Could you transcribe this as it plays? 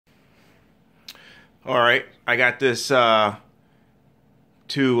All right, I got this panel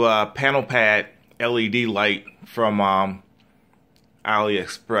pad LED light from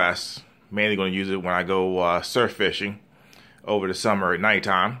AliExpress. Mainly going to use it when I go surf fishing over the summer at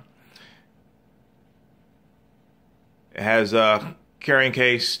nighttime. It has a carrying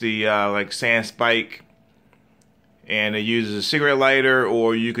case, the like sand spike, and it uses a cigarette lighter,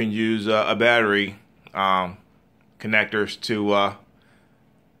 or you can use a battery connectors to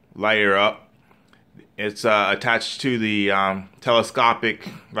light it up. It's attached to the telescopic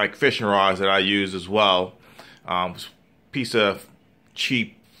like fishing rods that I use as well. Piece of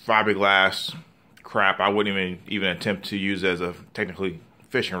cheap fiberglass crap I wouldn't even attempt to use as a technically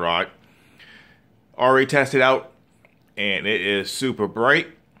fishing rod. Already tested out and it is super bright.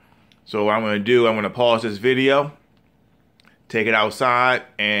 So what I'm going to do, I'm going to pause this video, take it outside,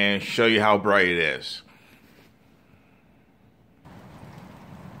 and show you how bright it is.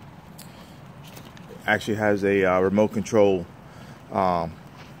 Actually has a remote control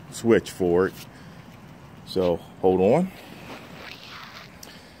switch for it. So hold on.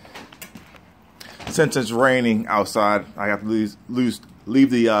 Since it's raining outside, I have to leave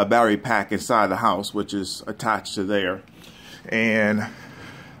the battery pack inside the house, which is attached to there. And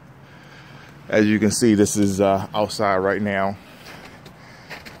as you can see, this is outside right now.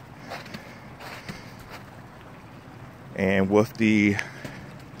 And with the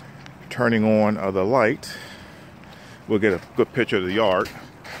turning on of the light, we'll get a good picture of the yard.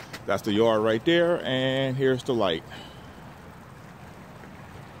 That's the yard right there, and here's the light.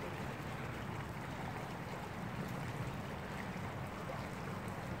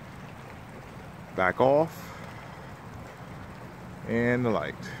 Back off, and the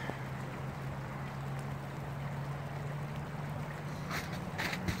light.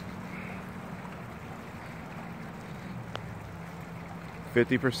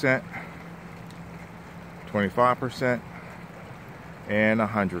 %, 25%, and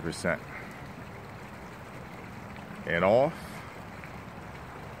 100%. And off,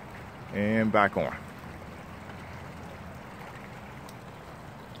 and back on.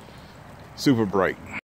 Super bright.